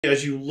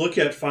As you look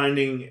at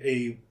finding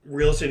a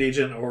real estate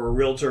agent or a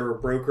realtor or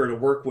broker to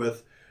work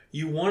with,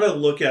 you want to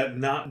look at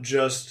not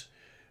just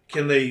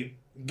can they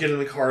get in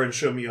the car and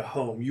show me a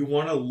home. You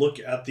want to look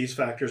at these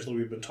factors that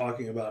we've been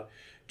talking about.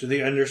 Do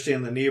they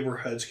understand the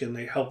neighborhoods? Can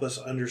they help us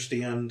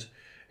understand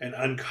and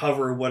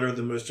uncover what are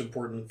the most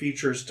important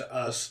features to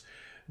us?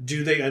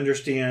 Do they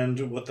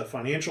understand what the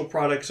financial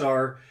products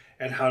are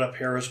and how to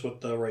pair us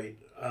with the right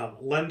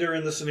lender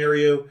in the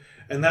scenario?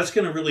 And that's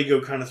going to really go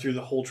kind of through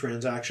the whole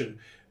transaction.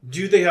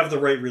 Do they have the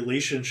right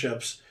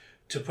relationships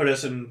to put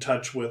us in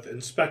touch with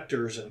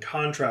inspectors and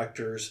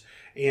contractors?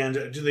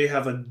 And do they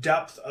have a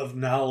depth of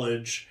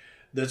knowledge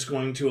that's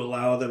going to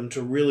allow them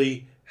to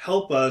really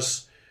help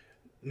us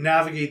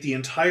navigate the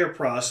entire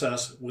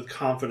process with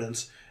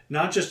confidence,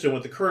 not just in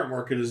what the current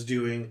market is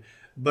doing,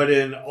 but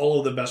in all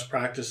of the best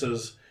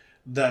practices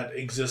that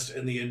exist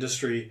in the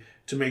industry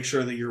to make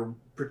sure that you're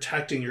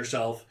protecting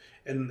yourself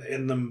in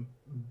the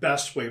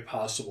best way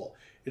possible.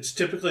 It's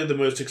typically the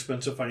most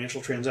expensive financial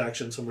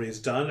transaction somebody has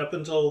done up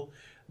until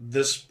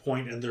this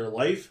point in their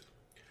life.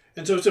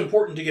 And so it's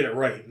important to get it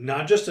right,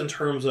 not just in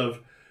terms of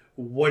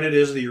what it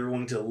is that you're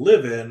going to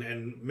live in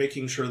and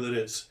making sure that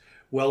it's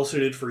well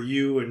suited for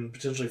you and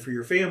potentially for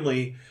your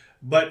family,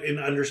 but in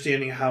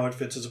understanding how it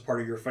fits as a part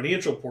of your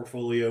financial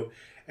portfolio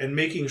and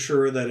making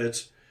sure that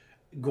it's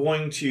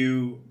going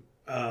to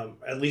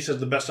at least have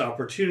the best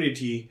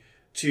opportunity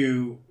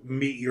to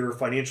meet your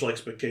financial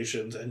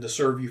expectations and to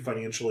serve you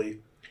financially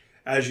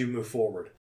as you move forward.